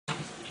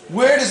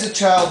Where does a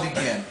child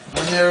begin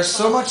when there is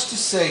so much to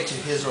say to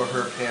his or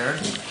her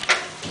parent?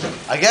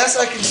 I guess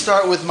I can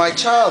start with my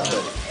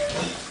childhood.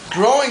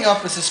 Growing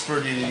up as a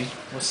Spurgeon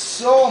was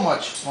so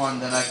much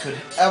fun than I could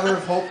ever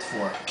have hoped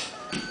for.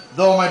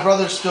 Though my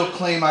brothers still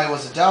claim I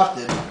was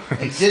adopted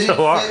and didn't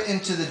fit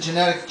into the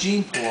genetic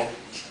gene pool,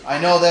 I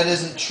know that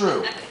isn't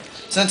true,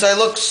 since I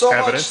look so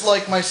much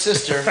like my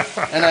sister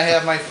and I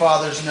have my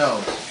father's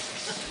nose.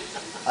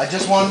 I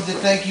just wanted to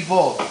thank you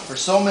both for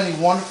so many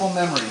wonderful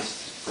memories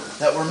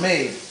that were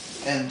made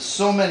and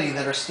so many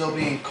that are still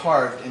being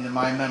carved into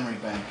my memory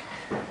bank.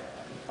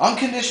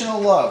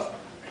 Unconditional love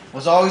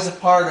was always a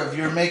part of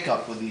your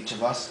makeup with each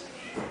of us,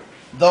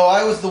 though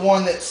I was the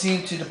one that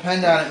seemed to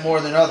depend on it more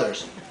than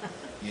others.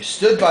 You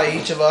stood by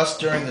each of us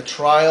during the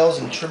trials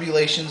and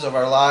tribulations of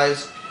our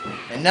lives,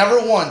 and never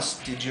once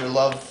did your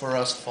love for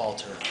us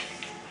falter.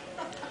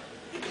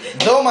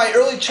 Though my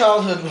early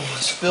childhood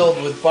was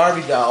filled with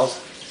Barbie dolls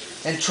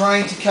and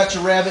trying to catch a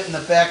rabbit in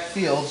the back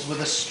fields with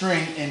a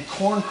string and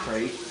corn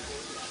crate,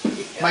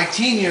 my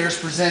teen years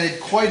presented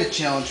quite a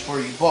challenge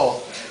for you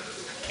both,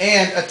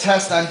 and a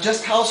test on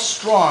just how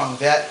strong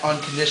that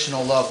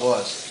unconditional love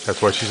was. That's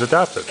why she's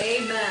adopted.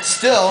 Amen.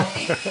 Still,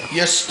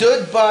 you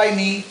stood by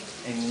me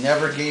and you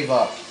never gave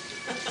up.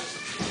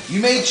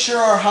 You made sure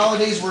our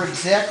holidays were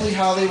exactly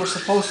how they were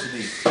supposed to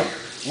be.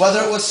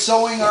 Whether it was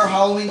sewing our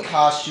Halloween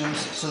costumes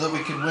so that we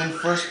could win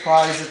first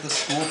prize at the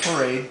school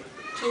parade,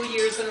 2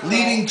 years in a row.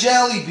 leaving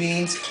jelly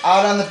beans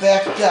out on the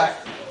back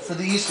deck for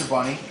the Easter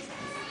Bunny,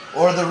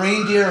 or the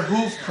reindeer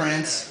hoof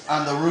prints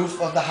on the roof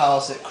of the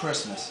house at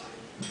Christmas.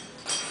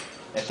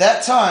 At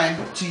that time,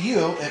 to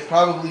you, it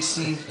probably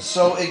seemed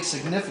so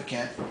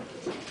insignificant,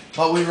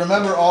 but we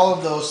remember all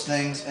of those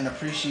things and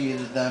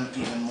appreciated them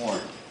even more.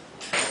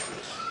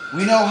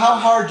 We know how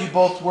hard you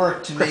both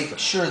worked to make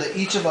sure that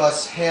each of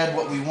us had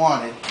what we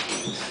wanted,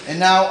 and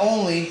now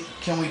only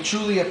can we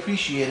truly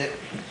appreciate it,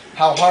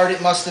 how hard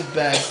it must have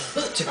been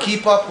to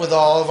keep up with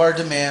all of our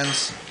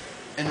demands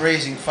in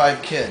raising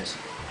 5 kids.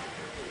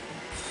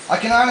 I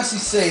can honestly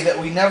say that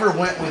we never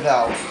went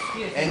without,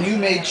 and you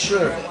made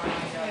sure of it.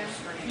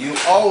 You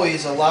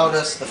always allowed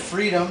us the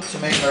freedom to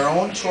make our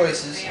own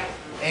choices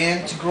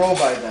and to grow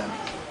by them.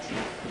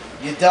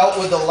 You dealt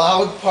with the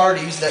loud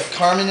parties that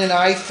Carmen and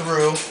I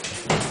threw,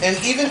 and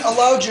even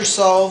allowed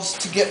yourselves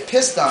to get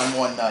pissed on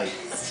one night,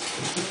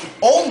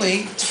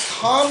 only to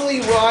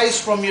calmly rise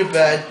from your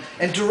bed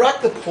and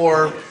direct the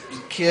poor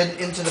kid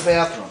into the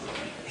bathroom.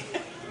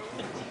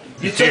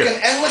 You took an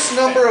endless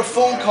number of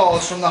phone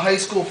calls from the high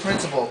school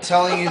principal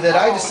telling you that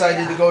I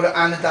decided to go to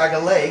Onondaga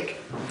Lake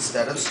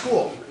instead of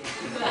school.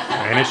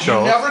 And it You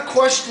shows. never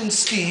questioned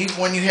Steve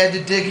when you had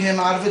to dig him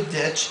out of a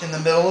ditch in the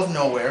middle of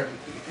nowhere,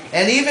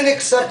 and even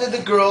accepted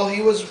the girl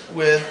he was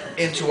with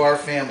into our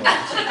family.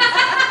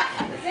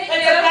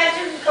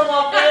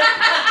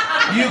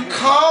 You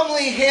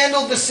calmly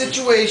handled the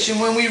situation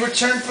when we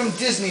returned from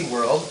Disney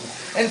World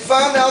and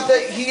found out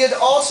that he had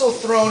also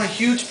thrown a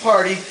huge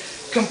party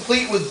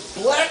complete with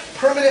black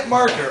permanent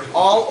marker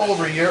all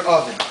over your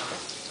oven.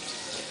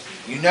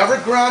 You never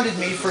grounded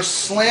me for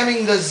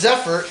slamming the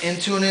Zephyr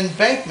into an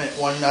embankment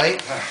one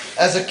night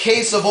as a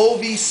case of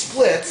OV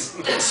splits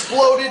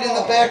exploded in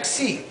the back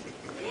seat.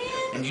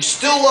 And you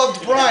still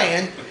loved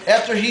Brian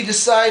after he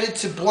decided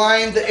to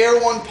blind the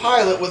Air One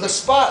pilot with a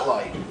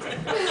spotlight.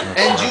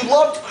 And you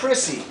loved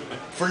Chrissy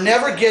for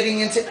never getting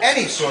into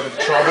any sort of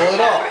trouble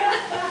at all.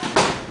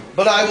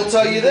 But I will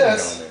tell you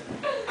this.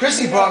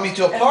 Chrissy brought me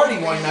to a party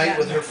one night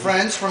with her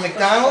friends from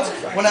McDonald's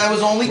when I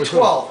was only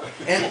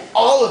 12. And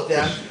all of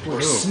them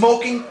were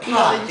smoking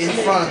pot in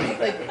front of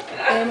me. Like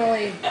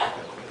Emily.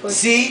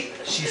 See,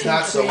 she's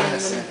not so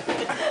innocent.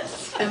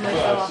 Emily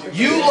fell off her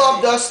You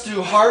loved us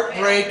through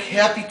heartbreak,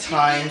 happy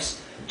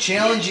times,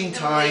 challenging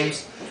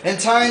times, and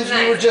times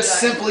we were just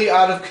simply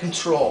out of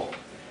control.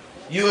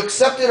 You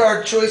accepted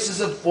our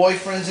choices of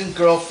boyfriends and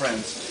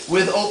girlfriends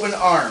with open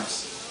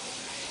arms.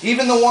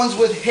 Even the ones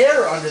with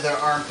hair under their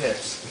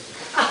armpits,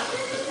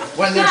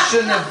 when there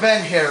shouldn't have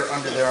been hair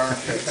under their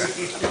armpits.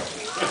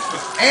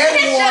 And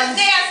It's just ones,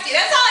 nasty.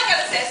 That's all I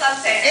gotta say. So I'm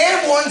saying.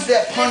 and ones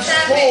that punched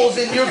holes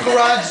in your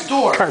garage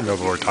door. I know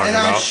what we're talking And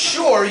I'm about.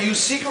 sure you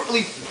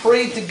secretly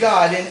prayed to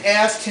God and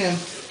asked Him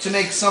to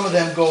make some of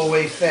them go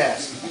away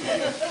fast.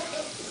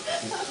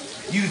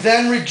 You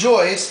then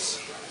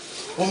rejoiced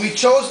when we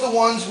chose the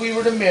ones we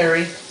were to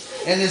marry,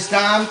 and as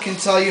Dom can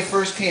tell you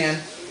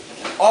firsthand,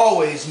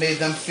 always made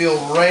them feel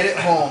right at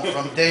home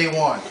from day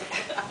one.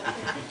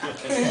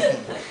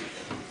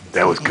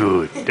 That was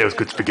good. That was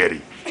good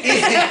spaghetti.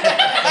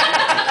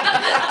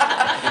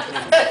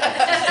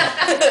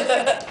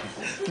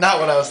 Not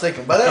what I was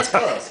thinking, but that's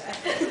close.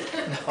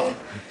 No.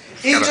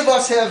 Each of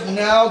us have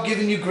now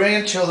given you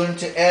grandchildren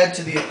to add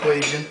to the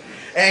equation,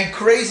 and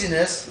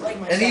craziness,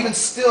 and even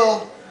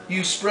still,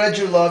 you spread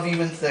your love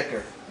even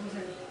thicker.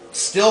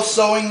 Still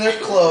sewing their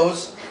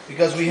clothes,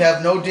 because we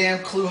have no damn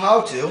clue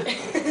how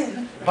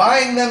to,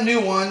 buying them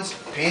new ones,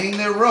 painting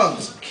their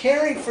rooms,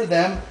 caring for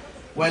them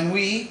when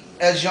we,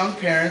 as young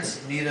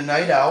parents, need a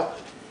night out,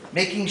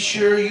 making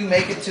sure you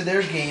make it to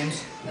their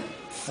games,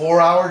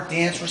 4-hour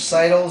dance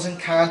recitals and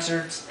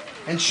concerts,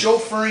 and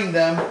chauffeuring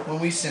them when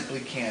we simply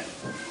can't.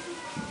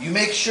 You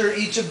make sure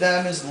each of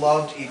them is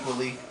loved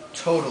equally,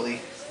 totally,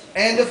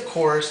 and of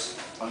course,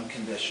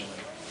 unconditionally.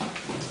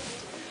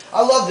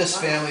 I love this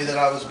family that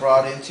I was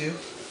brought into,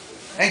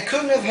 and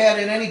couldn't have had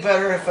it any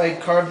better if I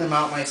had carved them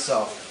out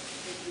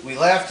myself. We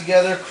laugh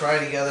together, cry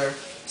together,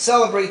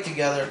 celebrate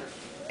together,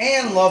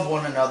 and love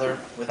one another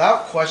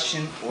without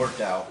question or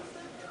doubt.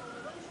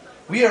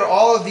 We are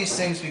all of these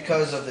things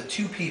because of the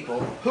two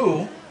people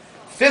who,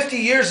 50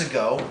 years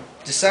ago,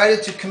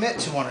 decided to commit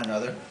to one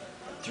another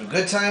through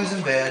good times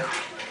and bad,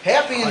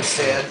 happy and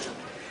sad,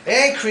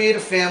 and create a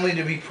family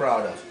to be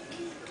proud of.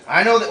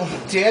 I know that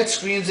when Dad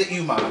screams at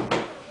you, Mom,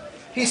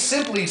 he's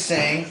simply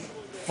saying,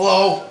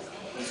 Flo,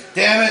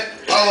 damn it,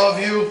 I love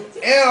you,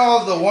 and all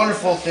of the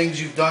wonderful things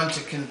you've done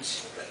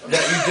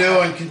that you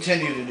do and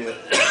continue to do.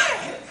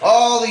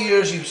 All the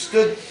years you've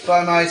stood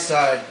by my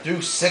side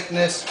through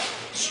sickness,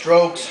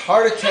 strokes,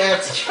 heart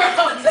attacks,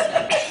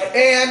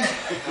 and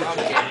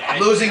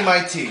losing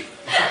my teeth.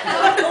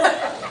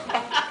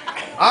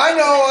 I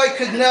know I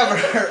could never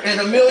in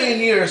a million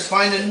years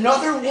find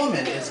another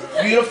woman as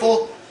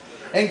beautiful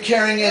and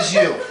caring as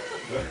you.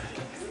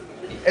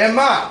 And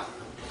Mom,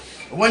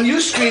 when you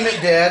scream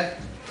at Dad,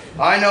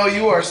 I know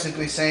you are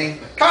simply saying,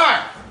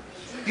 "Car,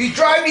 you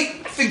drive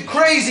me f***ing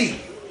crazy."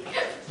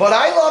 But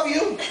I love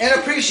you and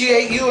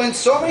appreciate you in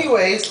so many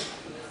ways,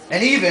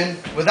 and even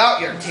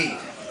without your teeth.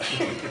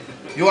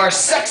 You are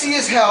sexy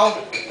as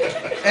hell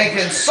and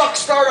can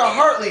start a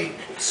Harley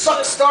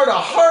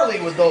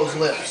with those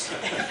lips.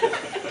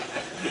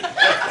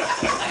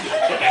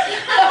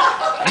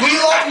 We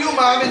love you,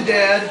 Mom and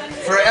Dad,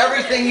 for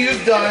everything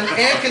you've done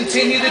and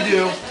continue to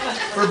do,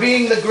 for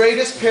being the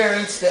greatest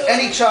parents that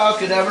any child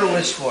could ever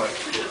wish for.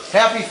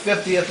 Happy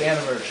 50th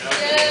anniversary.